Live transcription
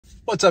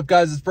What's up,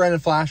 guys? It's Brandon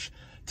Flash.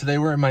 Today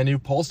we're in my new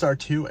Polestar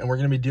 2 and we're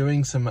going to be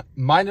doing some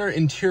minor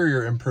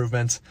interior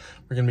improvements.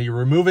 We're going to be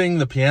removing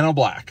the piano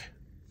black.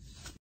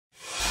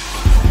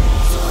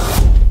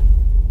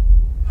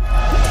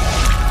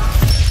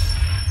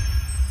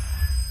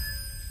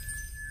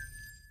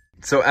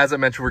 So as I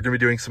mentioned, we're going to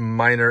be doing some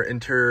minor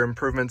interior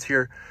improvements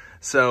here.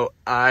 So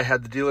I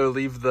had the dealer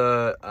leave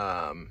the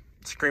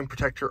screen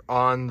protector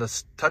on the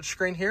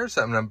touchscreen here.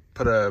 So I'm going to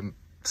put a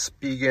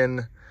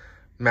Spigen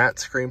matte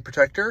screen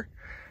protector.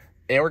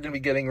 And we're going to be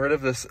getting rid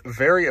of this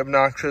very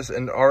obnoxious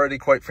and already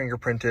quite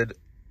fingerprinted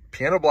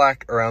piano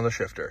black around the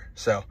shifter.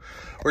 So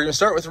we're going to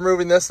start with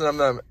removing this,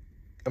 and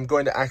I'm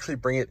going to actually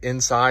bring it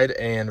inside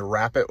and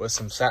wrap it with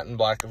some satin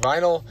black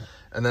vinyl.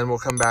 And then we'll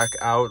come back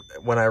out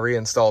when I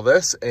reinstall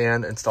this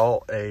and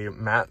install a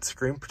matte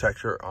screen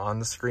protector on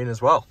the screen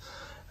as well.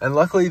 And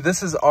luckily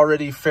this is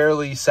already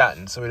fairly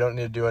satin, so we don't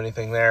need to do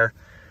anything there.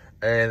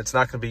 And it's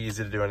not going to be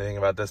easy to do anything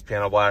about this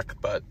piano black,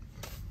 but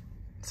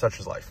such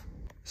is life.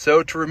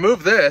 So to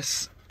remove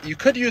this, you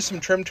could use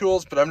some trim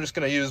tools, but I'm just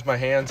going to use my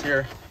hands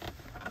here.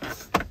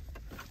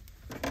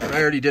 And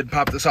I already did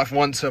pop this off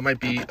once, so it might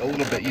be a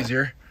little bit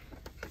easier.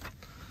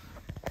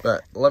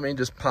 But let me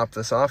just pop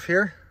this off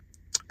here.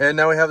 And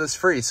now we have this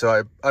free. So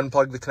I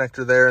unplugged the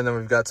connector there, and then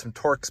we've got some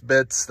Torx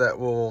bits that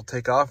we'll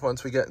take off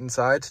once we get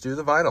inside to do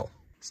the vinyl.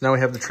 So now we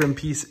have the trim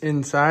piece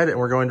inside, and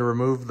we're going to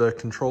remove the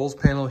controls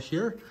panel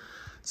here.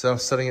 So I'm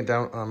setting it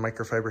down on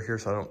microfiber here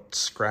so I don't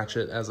scratch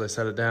it as I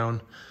set it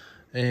down.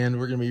 And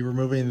we're going to be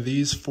removing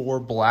these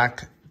 4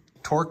 black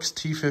Torx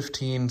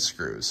T15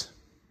 screws.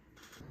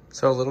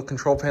 So a little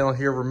control panel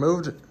here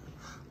removed.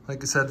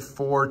 Like I said,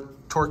 4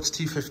 Torx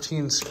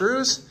T15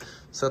 screws.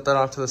 Set that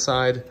off to the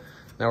side.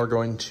 Now we're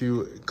going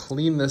to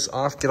clean this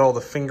off, get all the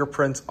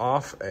fingerprints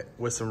off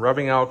with some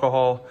rubbing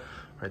alcohol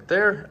right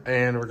there.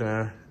 And we're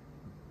going to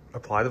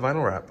apply the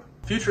vinyl wrap.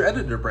 Future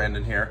editor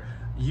Brandon here.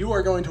 You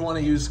are going to want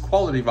to use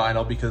quality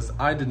vinyl because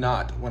I did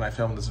not when I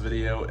filmed this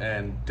video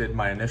and did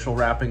my initial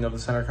wrapping of the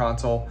center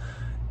console,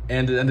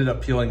 and it ended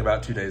up peeling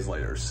about 2 days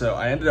later. So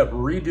I ended up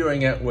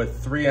redoing it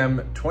with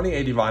 3M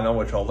 2080 vinyl,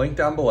 which I'll link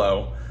down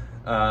below.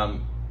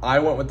 I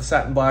went with the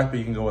satin black, but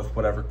you can go with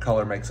whatever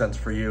color makes sense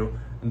for you.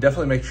 And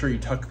definitely make sure you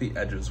tuck the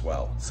edges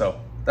well.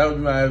 So that would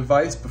be my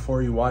advice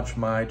before you watch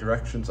my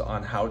directions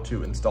on how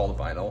to install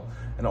the vinyl.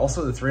 And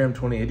also the 3M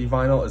 2080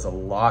 vinyl is a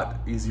lot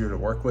easier to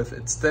work with.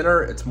 It's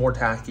thinner, it's more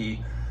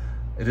tacky,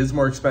 it is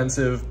more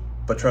expensive,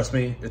 but trust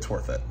me, it's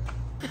worth it.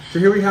 So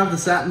here we have the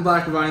satin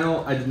black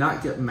vinyl. I did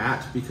not get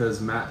matte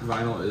because matte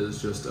vinyl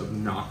is just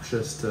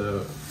obnoxious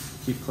to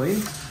keep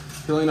clean.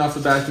 Peeling off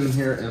the backing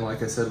here, and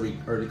like I said, we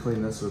already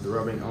cleaned this with the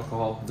rubbing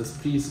alcohol. This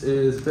piece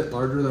is a bit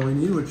larger than we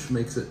need, which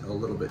makes it a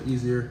little bit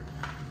easier.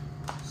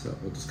 So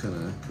we'll just kind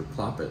of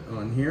plop it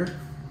on here.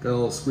 Got a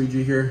little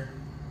squeegee here.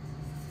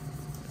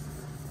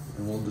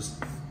 And we'll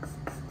just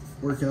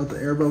work out the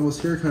air bubbles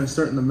here, kind of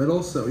start in the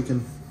middle so that we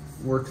can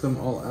work them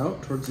all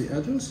out towards the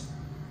edges.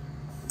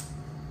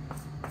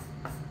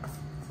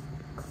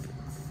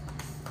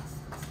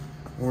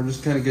 And we're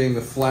just kind of getting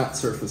the flat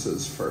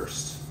surfaces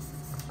first.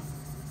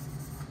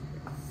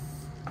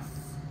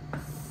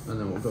 And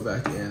then we'll go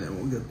back in and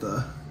we'll get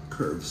the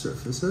curved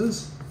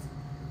surfaces.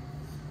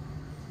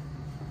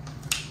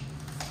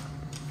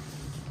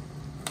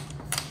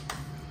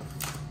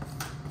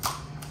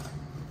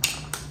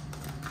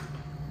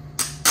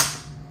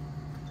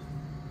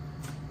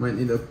 Might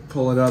need to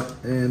pull it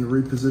up and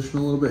reposition a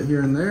little bit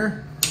here and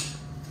there.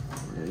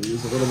 We're gonna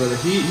use a little bit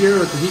of heat here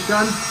with the heat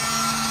gun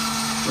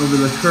over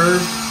the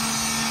curve.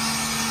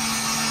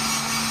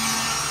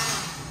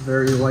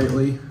 Very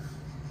lightly.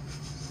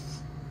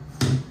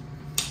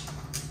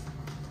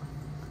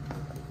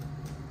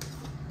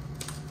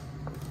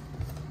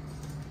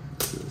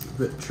 It's a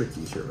bit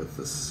tricky here with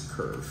this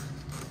curve.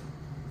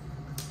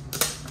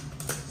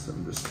 So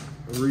I'm just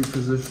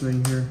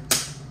repositioning here.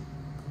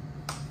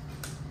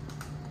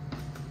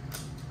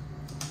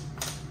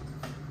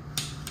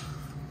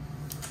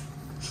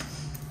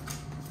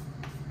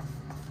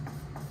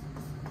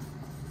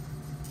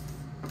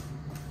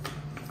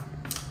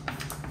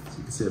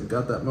 See, I've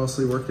got that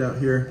mostly worked out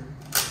here.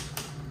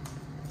 Just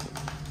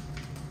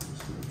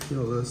gonna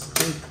peel this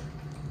quick.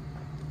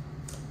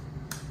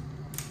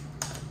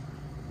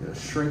 Gonna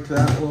shrink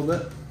that a little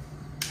bit.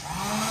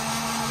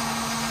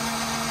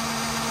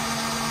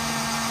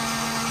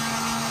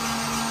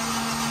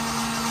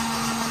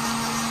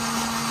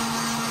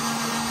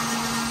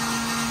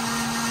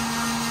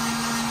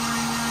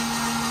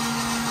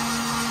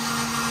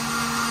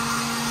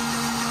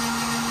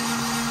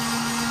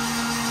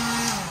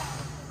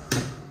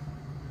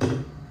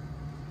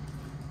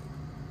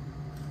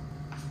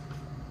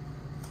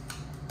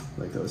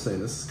 Like I was saying,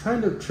 this is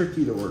kind of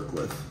tricky to work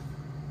with.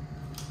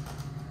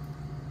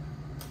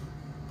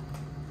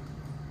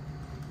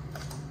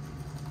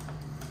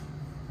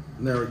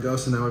 And there we go,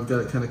 so now I've got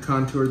it kind of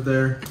contoured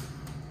there.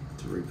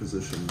 To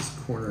reposition this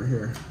corner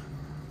here.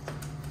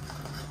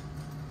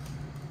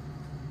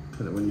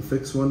 Kind of when you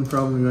fix one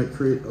problem, you might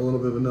create a little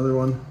bit of another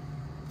one.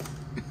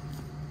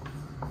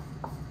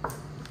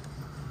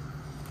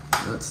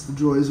 That that's the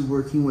joys of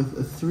working with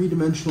a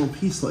three-dimensional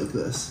piece like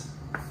this.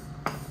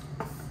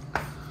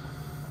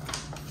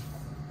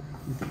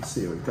 You can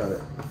see we've got it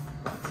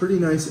pretty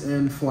nice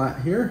and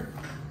flat here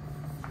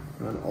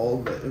on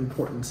all the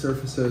important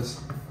surfaces.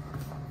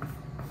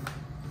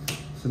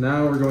 So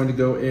now we're going to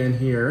go in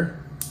here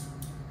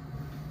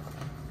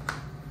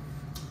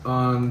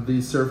on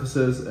these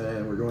surfaces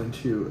and we're going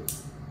to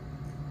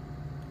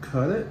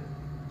cut it.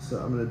 So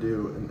I'm going to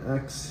do an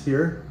X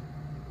here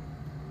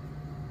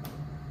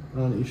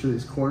on each of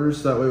these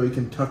corners, so that way we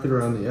can tuck it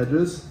around the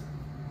edges.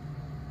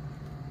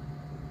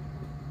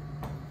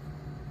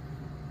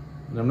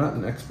 And I'm not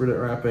an expert at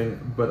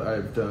wrapping, but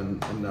I've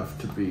done enough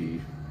to be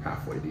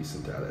halfway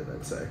decent at it,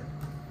 I'd say.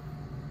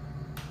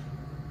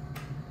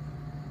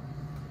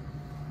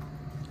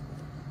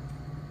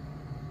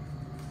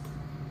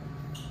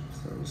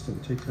 So I'm just going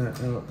to take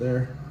that out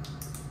there.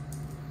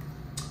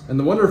 And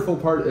the wonderful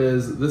part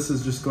is this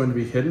is just going to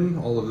be hidden,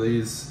 all of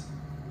these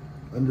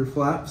under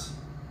flaps,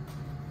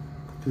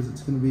 because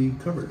it's going to be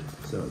covered,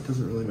 so it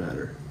doesn't really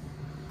matter.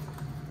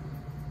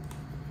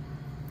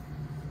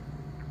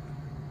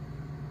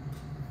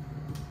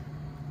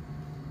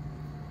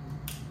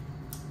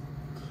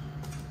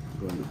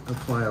 I'm going to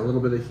apply a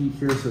little bit of heat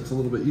here so it's a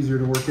little bit easier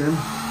to work in.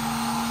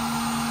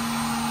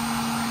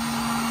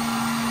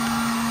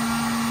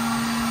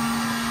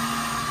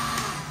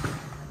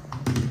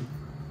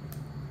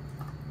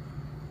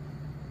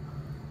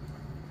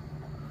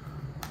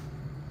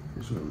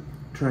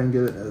 Try and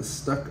get it as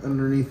stuck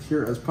underneath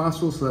here as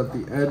possible so that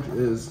the edge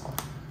is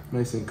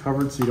nice and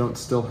covered so you don't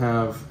still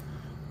have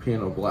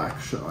piano black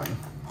showing.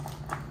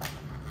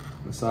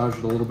 Massage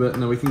it a little bit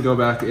and then we can go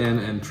back in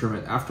and trim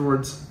it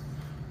afterwards.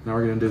 Now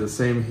we're going to do the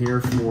same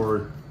here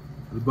for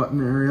the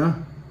button area.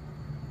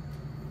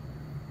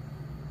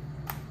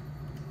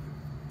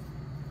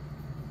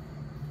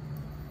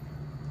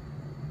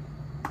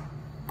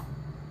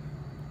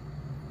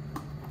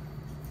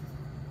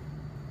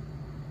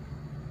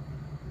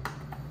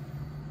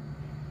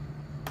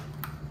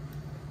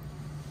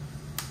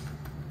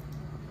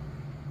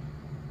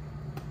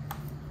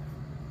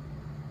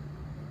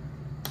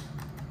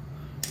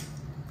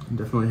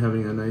 Definitely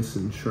having a nice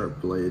and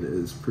sharp blade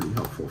is pretty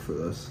helpful for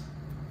this.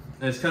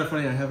 And it's kind of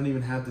funny, I haven't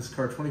even had this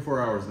car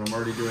 24 hours and I'm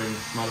already doing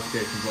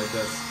modifications like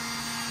this.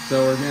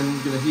 So we're again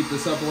going to heat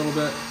this up a little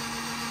bit.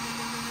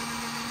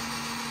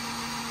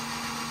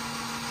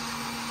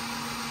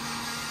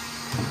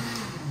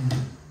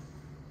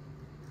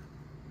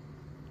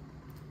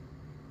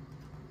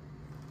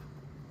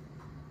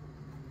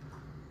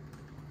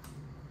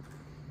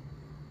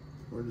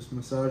 We're just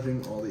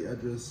massaging all the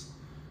edges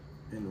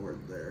inward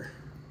there.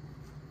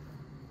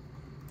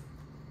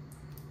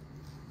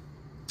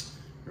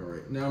 All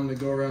right, now I'm gonna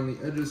go around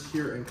the edges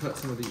here and cut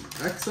some of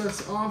the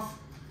excess off,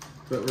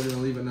 but we're gonna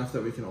leave enough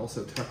that we can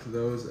also tuck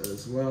those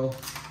as well.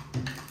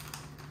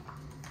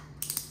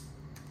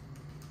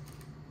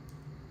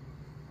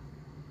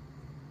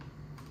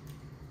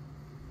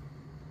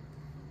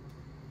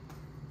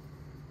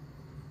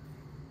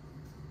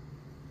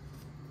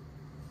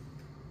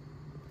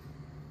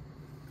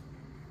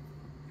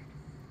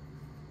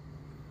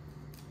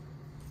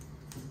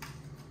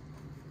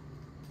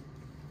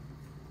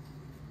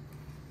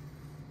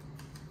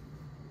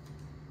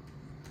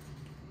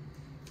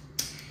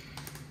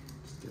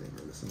 Getting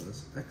rid of some of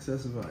this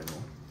excess vinyl.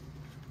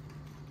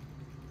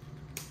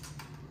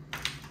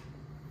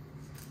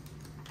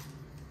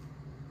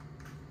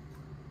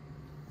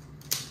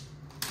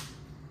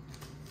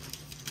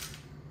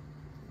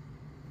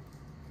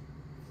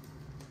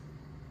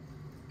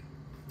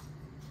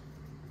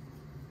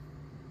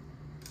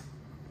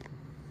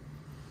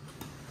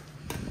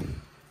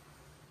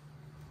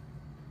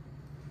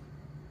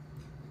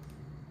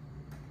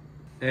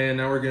 And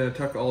now we're going to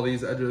tuck all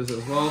these edges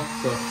as well.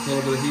 So a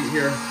little bit of heat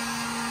here.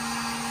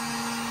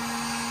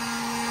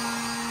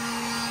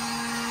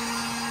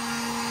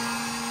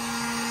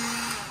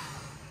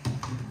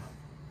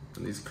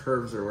 And these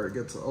curves are where it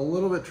gets a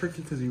little bit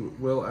tricky because you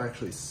will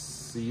actually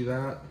see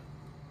that.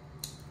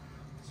 So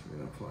we're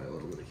going to apply a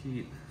little bit of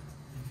heat.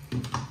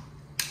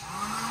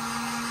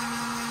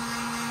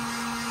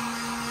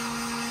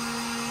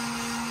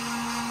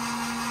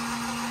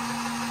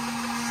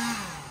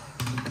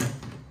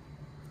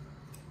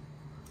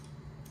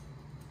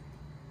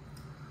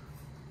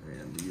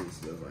 And use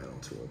the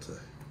vinyl tool to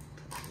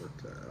work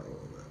that out a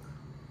little bit.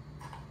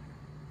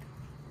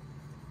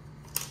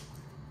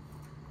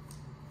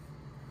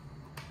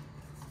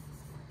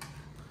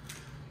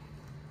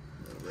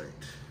 All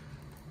right.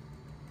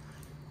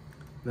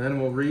 Then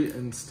we'll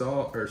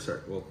reinstall, or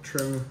sorry, we'll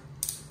trim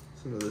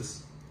some of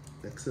this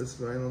excess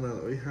vinyl now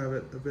that we have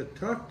it a bit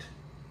tucked.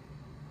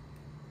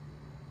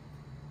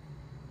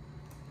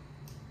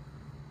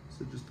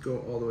 So just go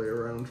all the way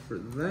around for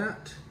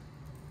that.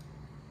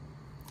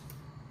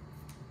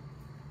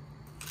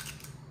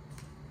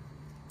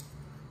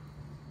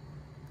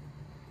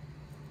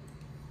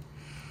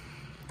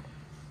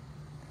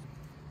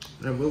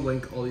 And I will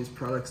link all these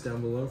products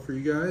down below for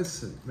you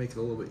guys and make it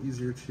a little bit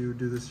easier to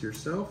do this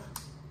yourself.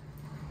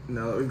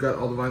 Now that we've got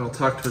all the vinyl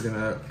tucked, we're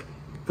gonna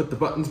put the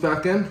buttons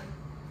back in.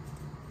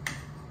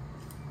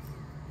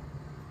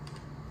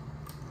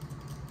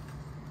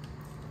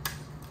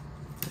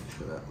 Make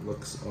sure that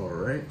looks all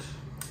right.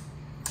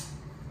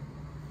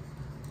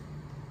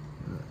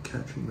 Not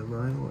catching the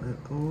vinyl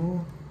at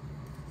all.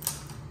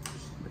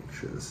 Just make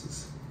sure this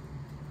is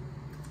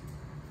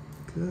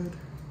good.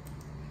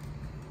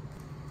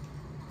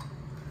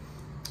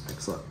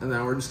 Excellent. And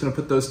now we're just gonna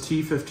put those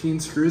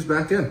T15 screws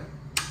back in.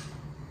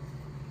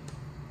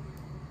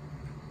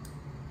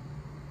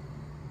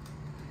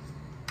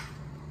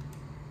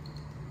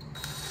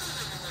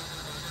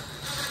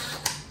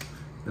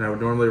 And I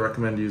would normally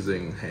recommend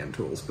using hand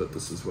tools, but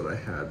this is what I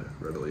had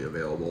readily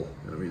available,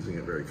 and I'm using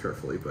it very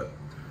carefully. But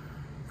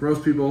for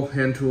most people,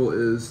 hand tool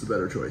is the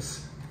better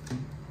choice.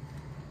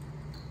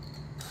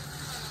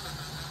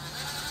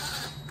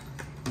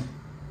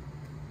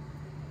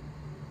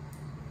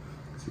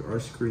 So you are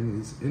screwing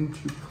these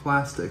into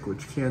plastic,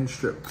 which can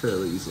strip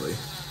fairly easily.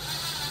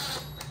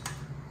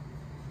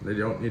 They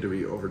don't need to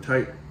be over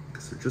tight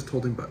because they're just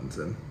holding buttons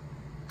in.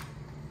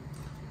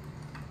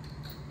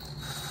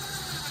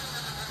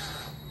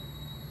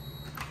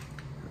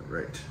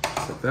 Right,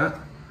 just like that.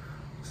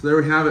 So there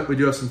we have it. We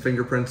do have some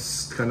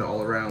fingerprints kind of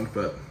all around,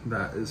 but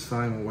that is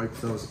fine. We'll wipe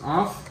those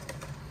off.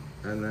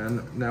 And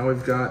then now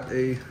we've got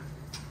a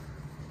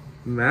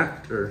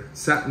matte or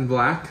satin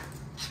black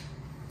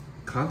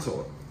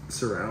console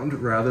surround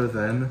rather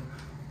than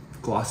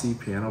glossy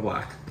piano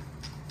black.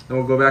 Then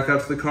we'll go back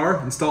out to the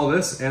car, install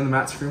this and the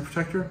matte screen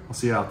protector. I'll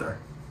see you out there.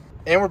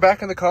 And we're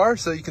back in the car,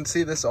 so you can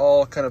see this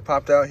all kind of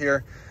popped out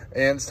here,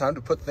 and it's time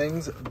to put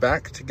things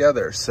back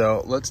together.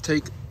 So let's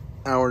take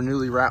our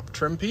newly wrapped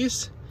trim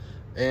piece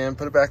and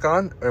put it back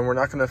on, and we're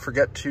not going to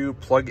forget to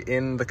plug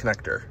in the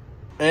connector.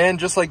 And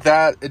just like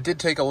that, it did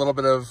take a little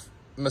bit of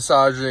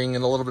massaging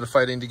and a little bit of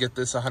fighting to get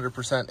this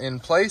 100%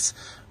 in place,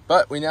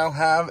 but we now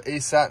have a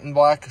satin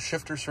black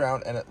shifter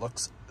surround and it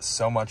looks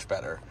so much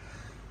better.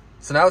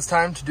 So now it's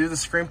time to do the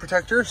screen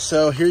protector.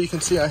 So here you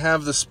can see I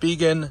have the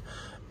Spigen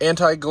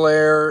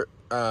anti-glare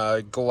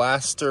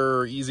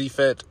Glaster Easy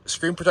Fit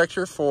screen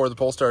protector for the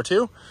Polestar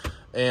 2.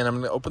 And I'm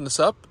going to open this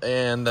up,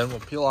 and then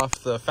we'll peel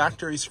off the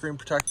factory screen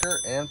protector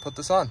and put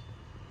this on.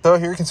 So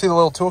here you can see the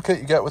little toolkit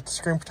you get with the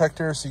screen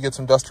protector. So you get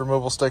some dust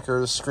removal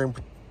stickers, screen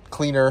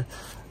cleaner,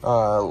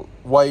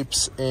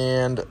 wipes,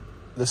 and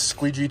the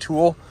squeegee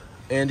tool.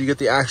 And you get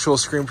the actual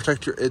screen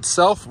protector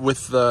itself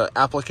with the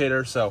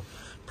applicator. So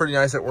pretty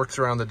nice. It works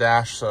around the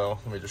dash. So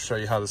let me just show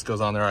you how this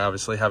goes on there. I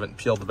obviously haven't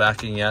peeled the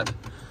backing yet,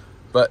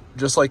 but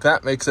just like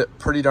that makes it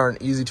pretty darn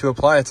easy to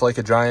apply. It's like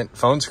a giant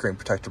phone screen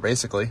protector,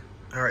 basically.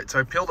 All right, so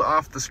I peeled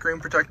off the screen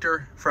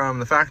protector from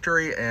the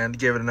factory and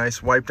gave it a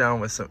nice wipe down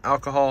with some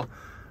alcohol.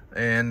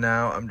 And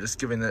now I'm just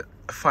giving it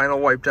a final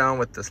wipe down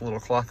with this little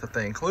cloth that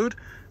they include.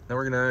 Then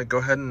we're gonna go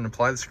ahead and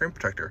apply the screen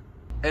protector.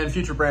 And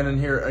future Brandon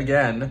here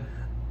again.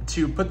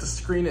 To put the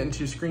screen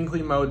into screen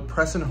clean mode,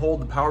 press and hold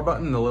the power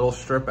button, the little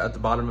strip at the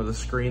bottom of the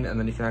screen, and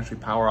then you can actually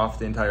power off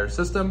the entire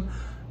system.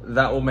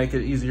 That will make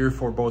it easier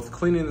for both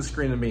cleaning the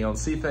screen and being able to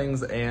see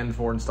things, and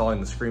for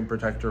installing the screen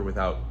protector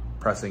without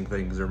pressing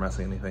things or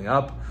messing anything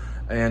up.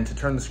 And to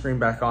turn the screen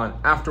back on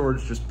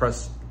afterwards, just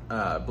press,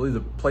 I believe,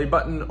 the play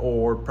button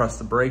or press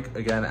the brake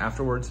again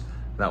afterwards.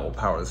 That will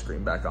power the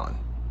screen back on.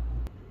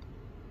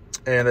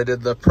 And I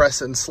did the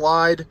press and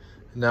slide.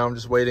 Now I'm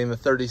just waiting the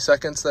 30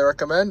 seconds they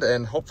recommend,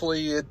 and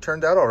hopefully it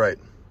turned out all right.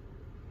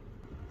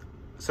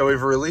 So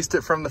we've released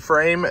it from the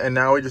frame, and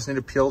now we just need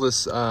to peel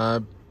this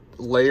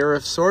layer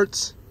of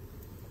sorts.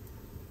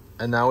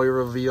 And now we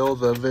reveal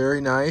the very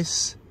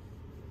nice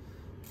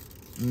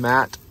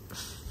matte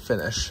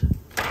finish.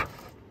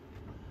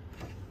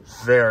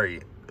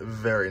 Very,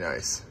 very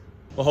nice.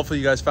 Well, hopefully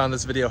you guys found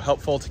this video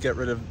helpful to get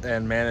rid of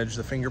and manage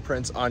the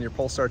fingerprints on your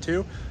Polestar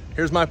 2.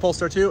 Here's my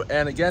Polestar 2.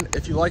 And again,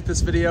 if you like this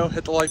video,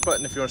 hit the like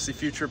button. If you want to see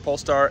future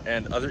Polestar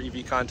and other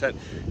EV content,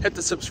 hit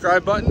the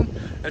subscribe button.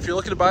 And if you're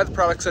looking to buy the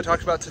products I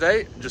talked about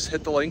today, just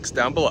hit the links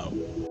down below.